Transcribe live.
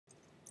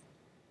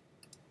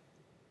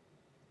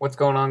What's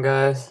going on,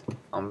 guys?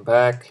 I'm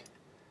back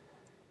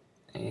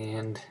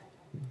and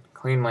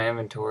cleaned my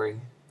inventory.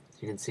 As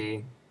you can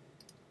see,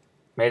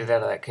 made it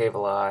out of that cave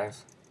alive.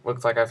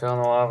 Looks like I fell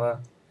in the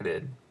lava. I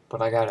did,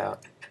 but I got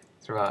out.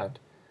 Survived.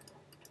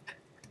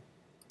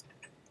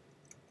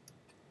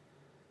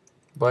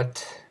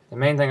 But the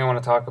main thing I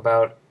want to talk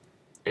about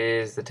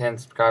is the 10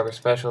 subscriber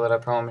special that I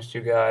promised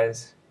you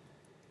guys.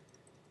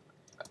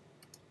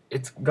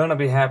 It's gonna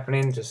be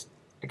happening, just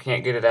I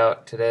can't get it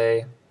out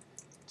today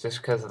just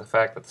because of the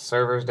fact that the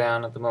server's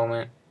down at the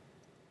moment.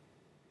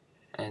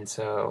 And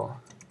so,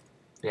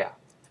 yeah,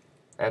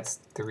 that's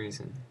the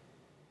reason.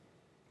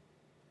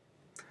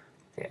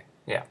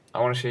 Yeah,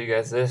 I want to show you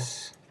guys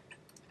this.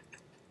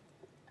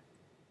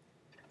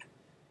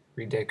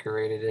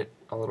 Redecorated it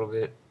a little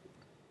bit.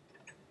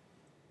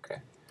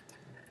 Okay,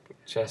 put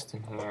the chest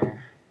in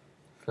here,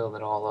 filled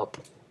it all up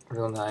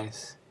real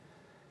nice.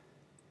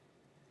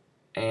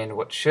 And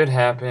what should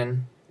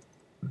happen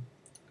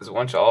is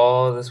once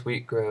all this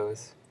wheat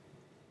grows,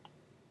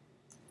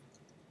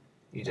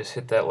 you just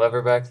hit that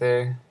lever back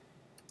there,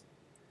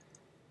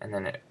 and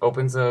then it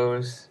opens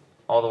those,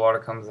 all the water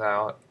comes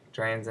out,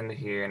 drains into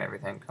here, and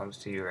everything comes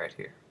to you right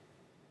here.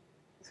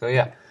 So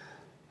yeah,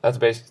 that's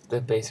the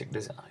basic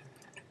design.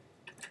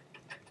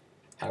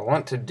 I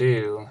want to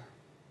do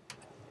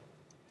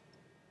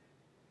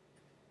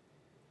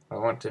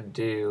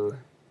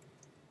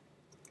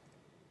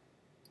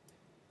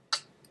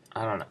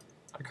I don't know.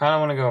 I kind of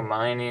want to go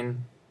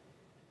mining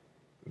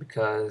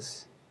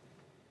because,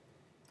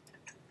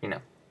 you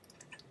know,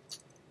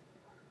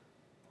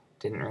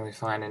 didn't really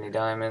find any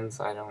diamonds.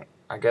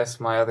 I guess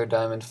my other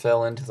diamond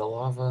fell into the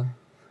lava.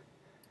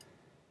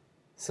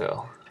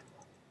 So,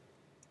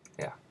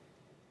 yeah.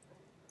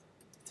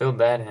 Filled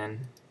that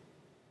in.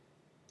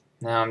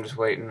 Now I'm just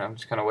waiting. I'm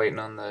just kind of waiting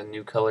on the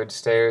new colored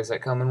stairs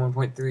that come in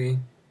 1.3.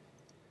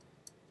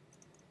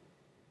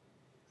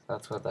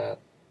 That's what that.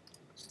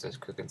 Just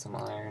cooking some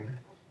iron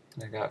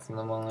I got from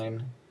the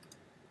mine.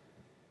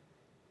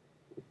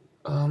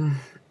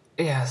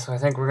 Yeah, so I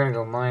think we're gonna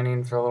go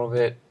mining for a little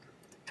bit.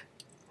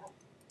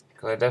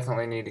 Because I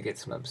definitely need to get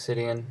some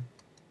obsidian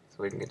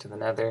so we can get to the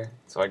nether,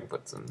 so I can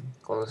put some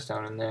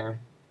glowstone in there.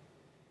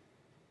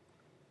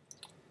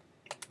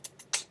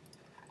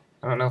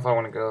 I don't know if I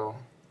want to go.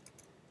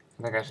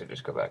 I think I should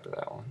just go back to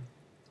that one.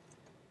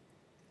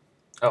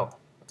 Oh,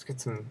 let's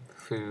get some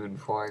food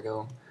before I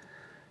go.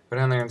 Go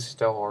down there and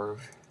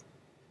starve.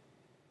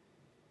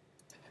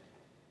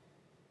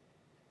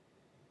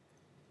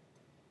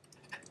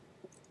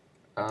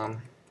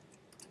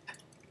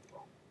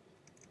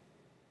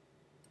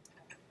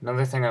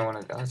 Another thing I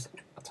wanted. Let's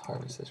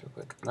harvest this real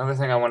quick. Another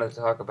thing I wanted to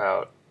talk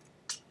about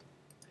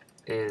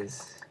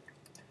is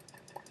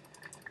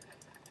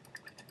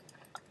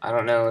I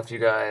don't know if you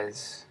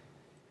guys.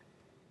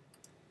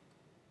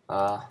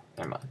 Never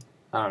mind.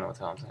 I don't know what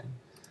the hell I'm saying.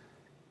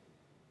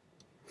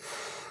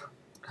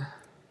 Did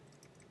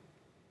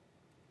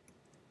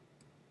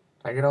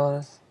I get all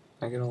this?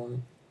 Did I get all of it?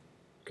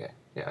 Okay,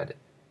 yeah, I did.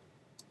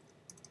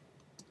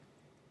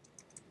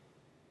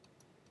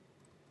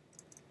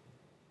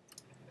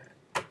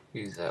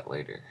 Use that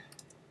later.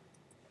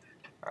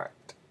 Alright.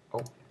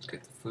 Oh, let's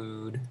get the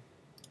food.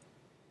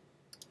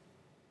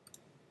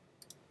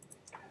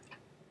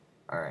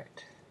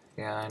 Alright.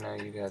 Yeah, I know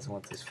you guys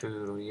want this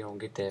food or you don't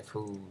get that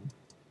food.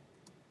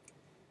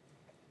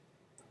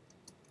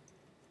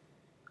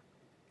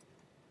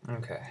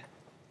 Okay.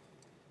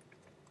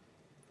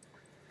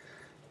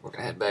 We're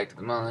gonna head back to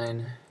the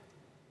mine.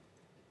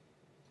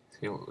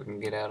 See what we can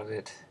get out of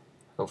it.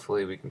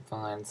 Hopefully we can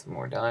find some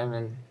more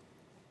diamond.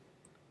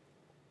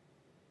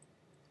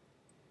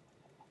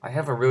 I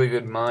have a really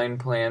good mine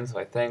plan, so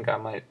I think I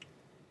might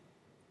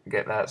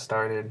get that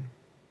started.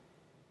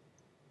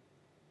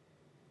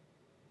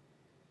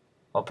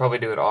 I'll probably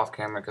do it off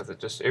camera because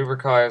it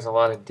requires a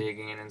lot of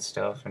digging and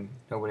stuff, and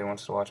nobody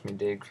wants to watch me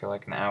dig for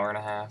like an hour and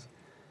a half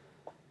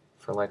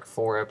for like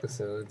 4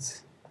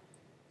 episodes.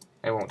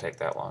 It won't take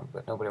that long,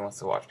 but nobody wants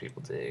to watch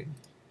people dig.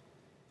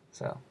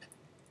 So.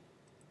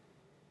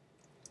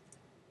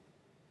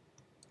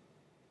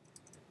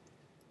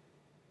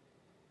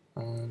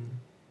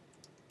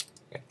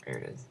 Yeah, here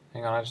it is.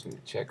 Hang on, I just need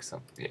to check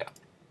something. Yeah.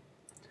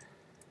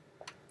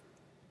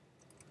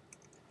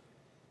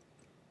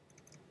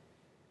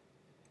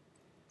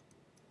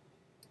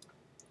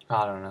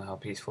 I don't know how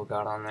Peaceful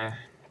got on there.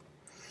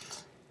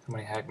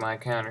 Somebody hacked my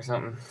account or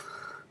something.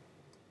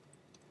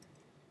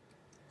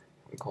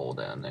 Cold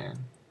down there.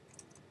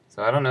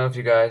 So I don't know if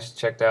you guys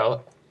checked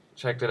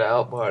it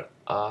out, but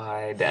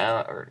I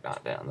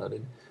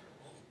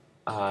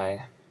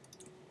I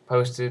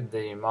posted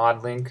the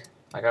mod link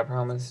like I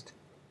promised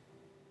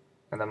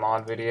in the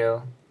mod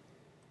video.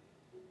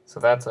 So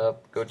that's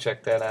up. Go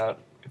check that out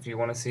if you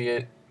want to see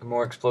it. The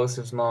More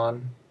Explosives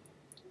mod.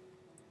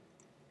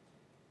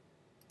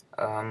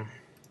 The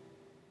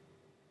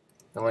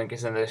link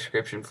is in the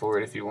description for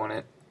it if you want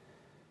it.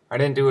 I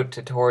didn't do a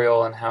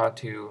tutorial on how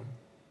to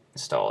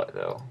install it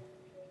though.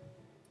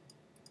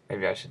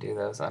 Maybe I should do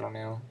those, I don't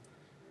know.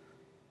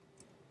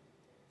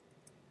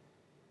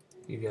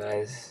 you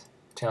guys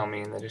tell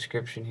me in the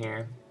description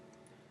here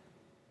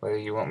whether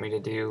you want me to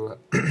do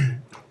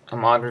a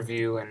mod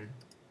review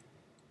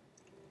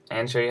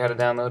and show you how to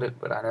download it.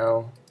 But I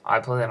know I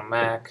play on a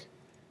Mac,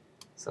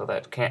 so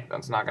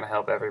that's not going to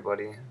help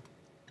everybody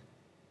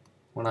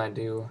when I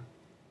do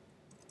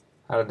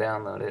how to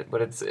download it.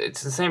 But it's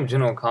the same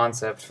general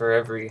concept for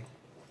everything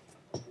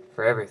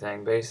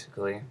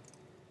basically.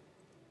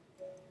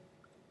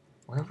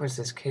 Where was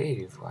this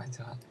cave? I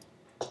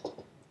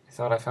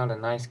thought I found a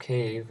nice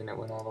cave and it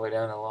went all the way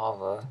down to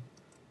lava.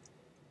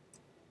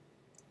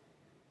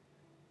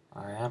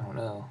 I don't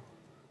know.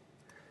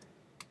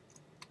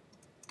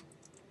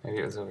 Maybe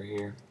it was over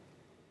here.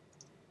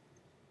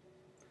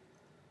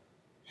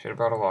 Should have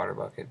brought a water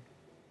bucket.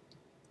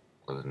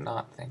 Was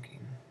not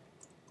thinking.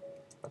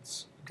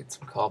 Let's get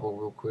some cobble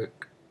real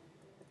quick.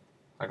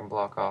 I can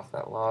block off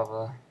that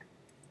lava.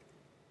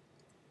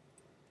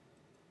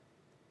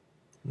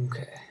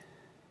 Okay.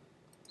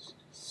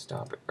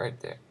 Stop it right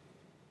there.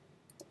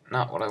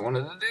 Not what I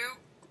wanted to do.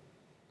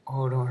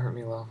 Oh, don't hurt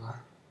me, lava.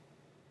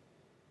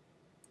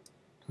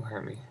 Don't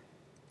hurt me.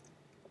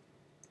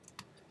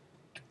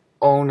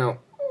 Oh no.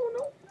 Oh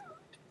no.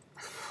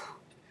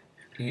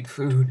 Eat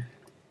food.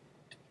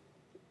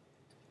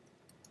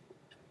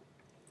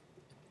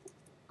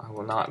 I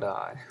will not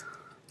die.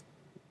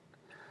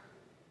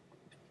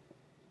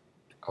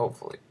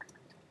 Hopefully.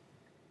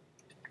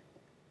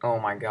 Oh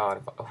my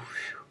god. Oh,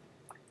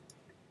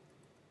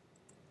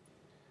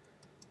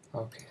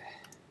 okay.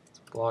 Let's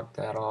block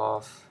that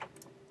off.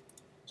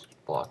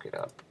 Just block it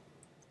up.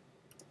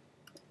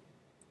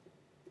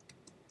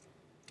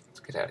 Let's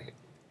get out of here.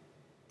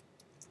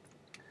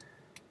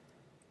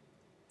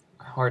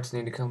 My hearts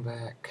need to come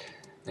back.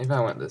 Maybe I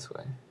went this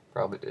way.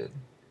 Probably did.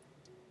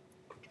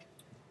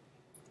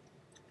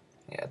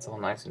 Yeah, it's all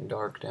nice and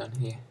dark down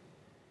here.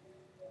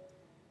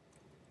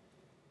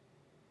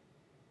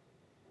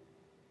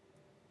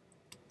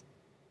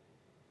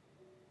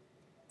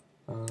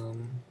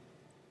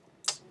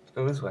 Let's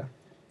go this way.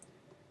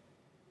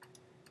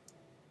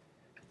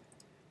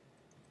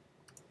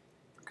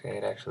 Okay,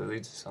 it actually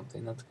leads to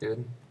something. That's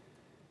good.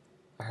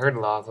 I heard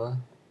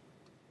lava.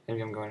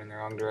 Maybe I'm going in the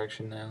wrong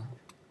direction now.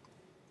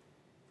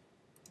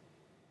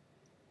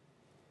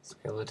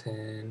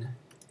 Skeleton.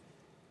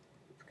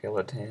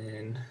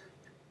 Skeleton.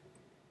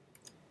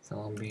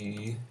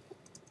 Zombie.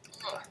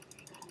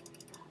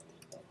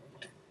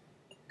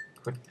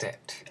 Quit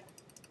that.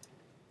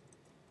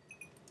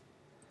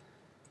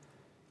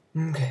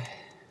 Okay,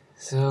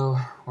 so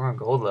we're on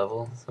gold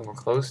level, so we're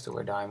close to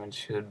where diamonds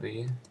should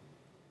be.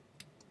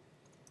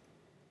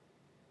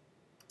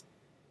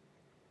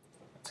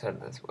 Let's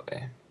head this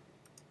way.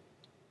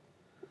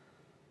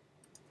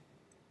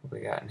 What we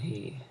got in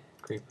here?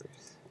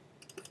 Creepers.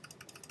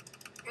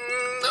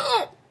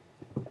 No!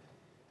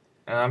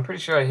 I'm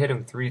pretty sure I hit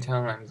him 3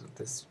 times with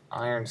this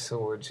iron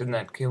sword. Shouldn't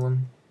that kill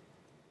him?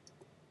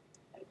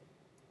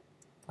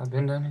 I've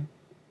been down here?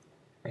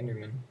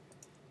 Enderman.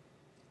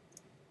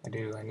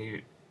 I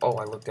need... Oh,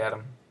 I looked at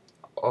him.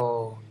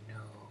 Oh,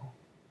 no.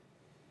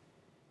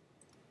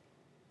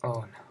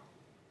 Oh, no.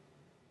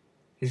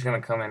 He's gonna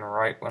come in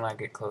right when I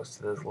get close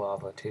to this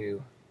lava,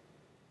 too.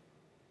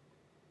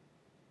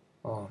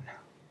 Oh, no.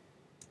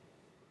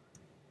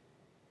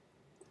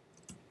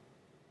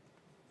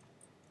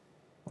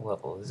 What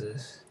level is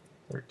this?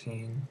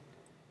 13.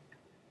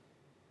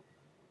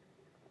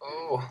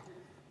 Oh!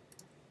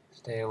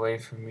 Stay away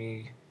from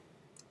me.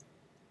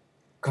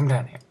 Come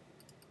down here.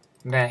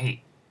 Come down here.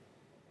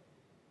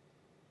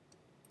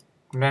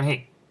 Come down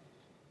here.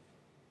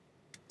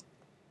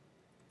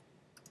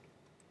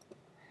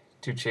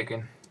 Too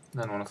chicken.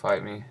 Doesn't want to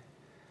fight me.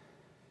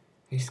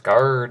 He's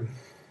scared.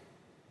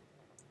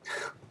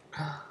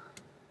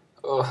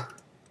 Oh.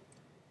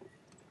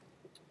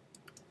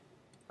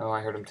 Oh,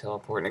 I heard him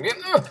teleporting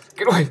again.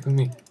 Get away from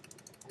me.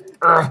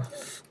 Get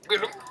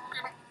him.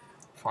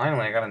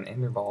 Finally, I got an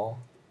ender ball.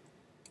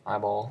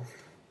 Eyeball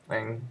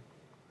thing.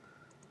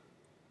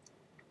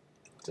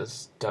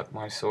 Just stuck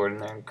my sword in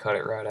there and cut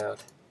it right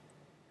out.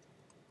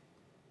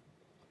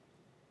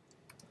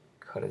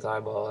 Cut his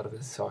eyeball out of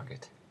his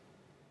socket.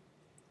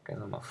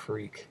 Because I'm a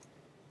freak.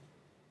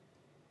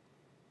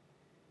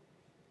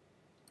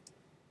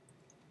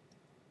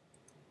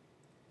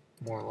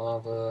 More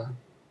lava.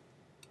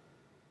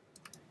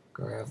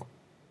 Gravel.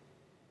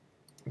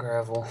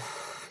 Gravel.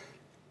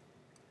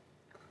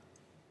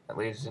 That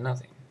leads to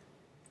nothing.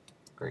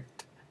 Great.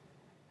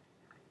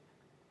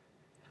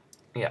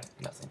 Yeah,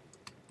 nothing.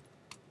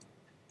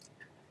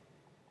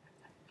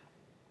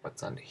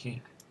 What's under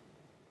here?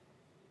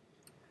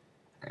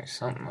 There's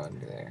something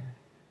under there.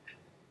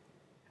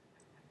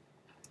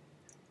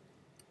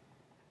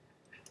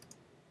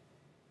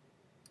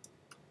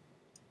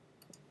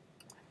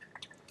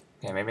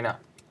 Yeah, maybe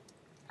not.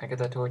 I get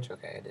that torch?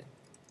 Okay, I did.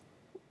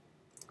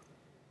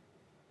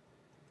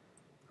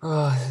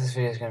 Oh, this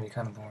video is gonna be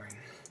kind of boring,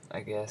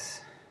 I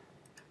guess.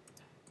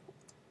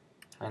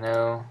 I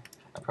know,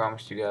 I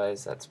promised you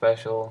guys that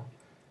special.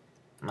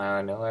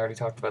 I know I already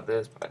talked about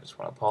this, but I just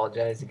want to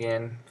apologize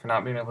again for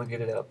not being able to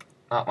get it up.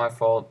 Not my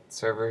fault.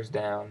 Server's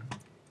down.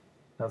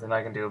 Nothing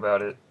I can do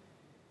about it.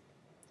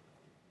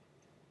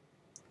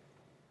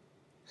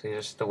 So you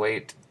just have to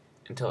wait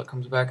until it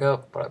comes back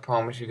up. But I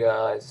promise you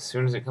guys, as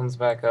soon as it comes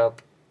back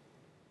up,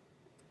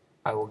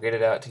 I will get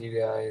it out to you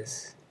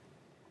guys.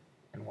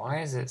 And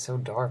why is it so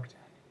dark?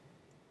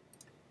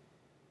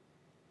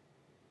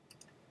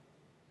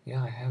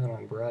 Yeah, I have it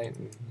on bright.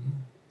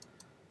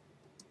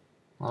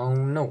 Oh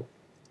no.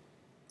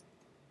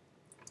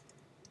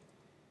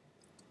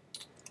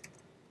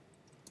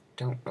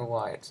 Don't know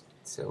why it's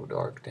so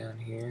dark down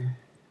here.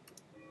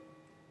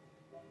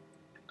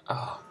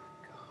 Oh,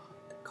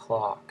 God. The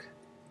clock.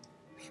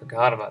 I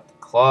forgot about the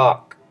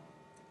clock.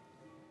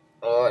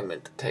 Oh, I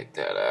meant to take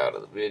that out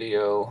of the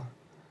video.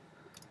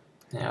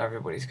 Now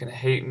everybody's gonna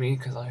hate me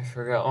because I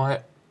forgot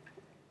what.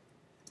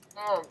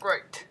 Oh,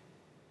 great.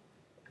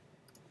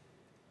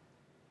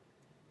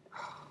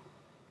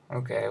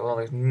 Okay, well,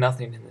 there's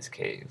nothing in this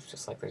cave,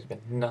 just like there's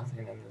been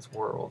nothing in this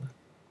world.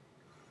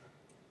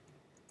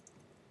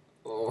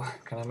 Oh,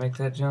 can I make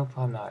that jump?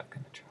 I'm not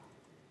gonna try.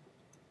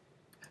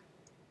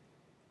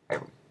 There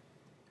we go.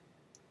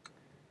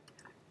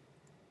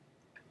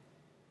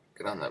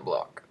 Get on that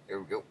block. There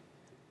we go.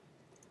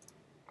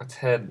 Let's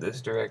head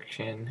this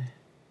direction.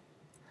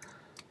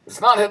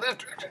 Let's not head this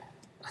direction.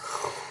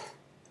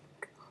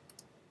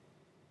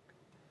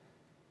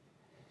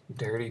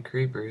 Dirty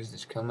creepers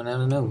just coming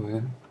out of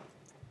nowhere.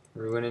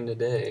 Ruining the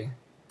day.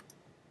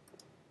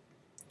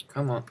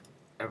 Come on.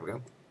 There we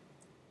go.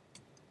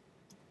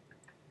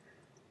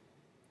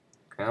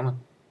 Come on.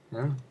 Come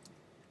on.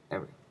 There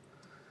we go.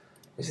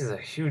 This is a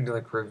huge,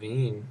 like,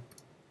 ravine.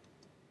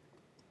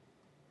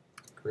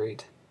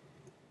 Great.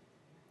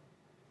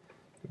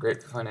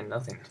 Great for finding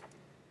nothing.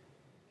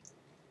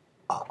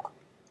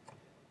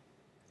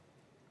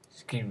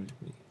 Excuse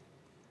me.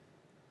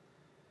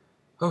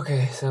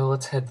 Okay, so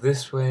let's head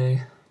this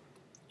way.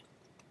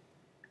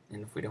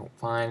 And if we don't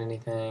find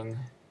anything,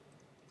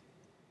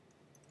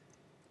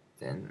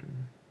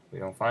 then we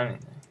don't find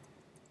anything.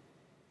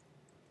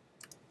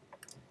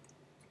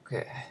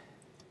 Okay.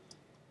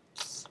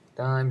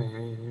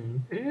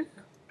 Diamond.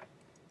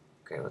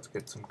 Okay, let's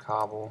get some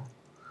cobble.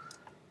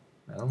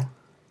 No.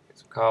 Get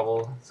some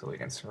cobble so we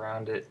can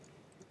surround it.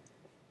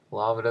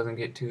 Lava doesn't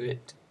get to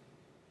it.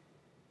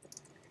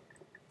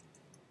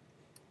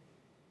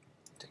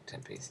 Take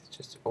 10 pieces.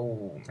 Just,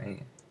 oh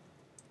man.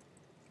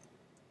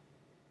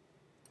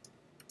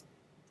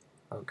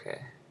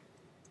 Okay.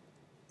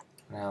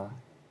 Now,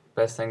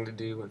 best thing to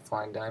do when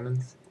finding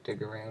diamonds,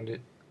 dig around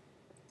it.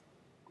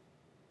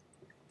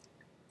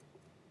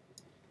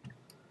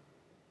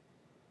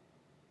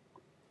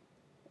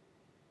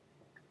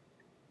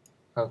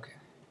 Okay,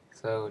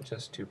 so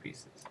just 2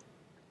 pieces.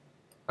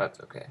 That's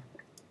okay.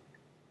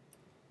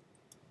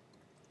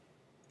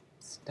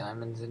 It's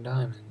diamonds and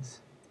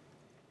diamonds.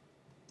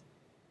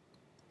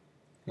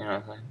 You know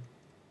what I'm saying?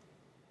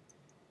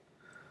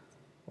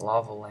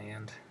 Lava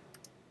land.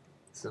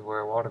 This is where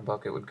a water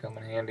bucket would come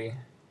in handy.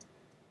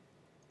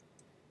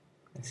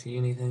 Can I see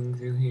anything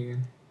through here?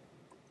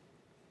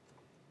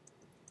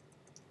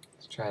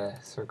 Let's try to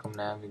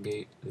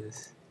circumnavigate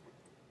this.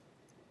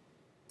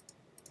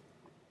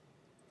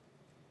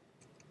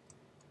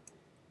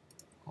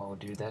 Oh,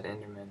 dude, that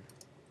Enderman.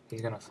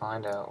 He's gonna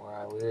find out where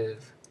I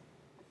live.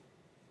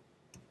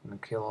 He's gonna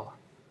kill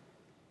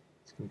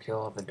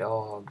all the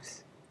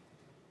dogs.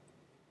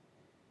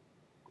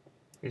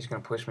 He's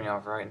gonna push me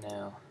off right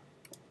now.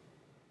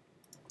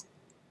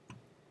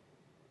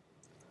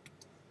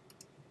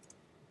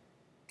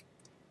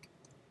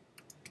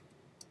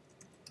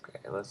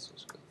 Okay, let's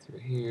just go through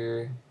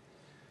here.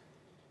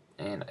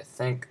 And I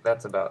think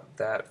that's about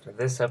that for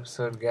this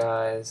episode,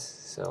 guys.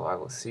 So I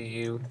will see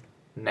you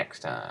next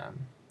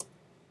time.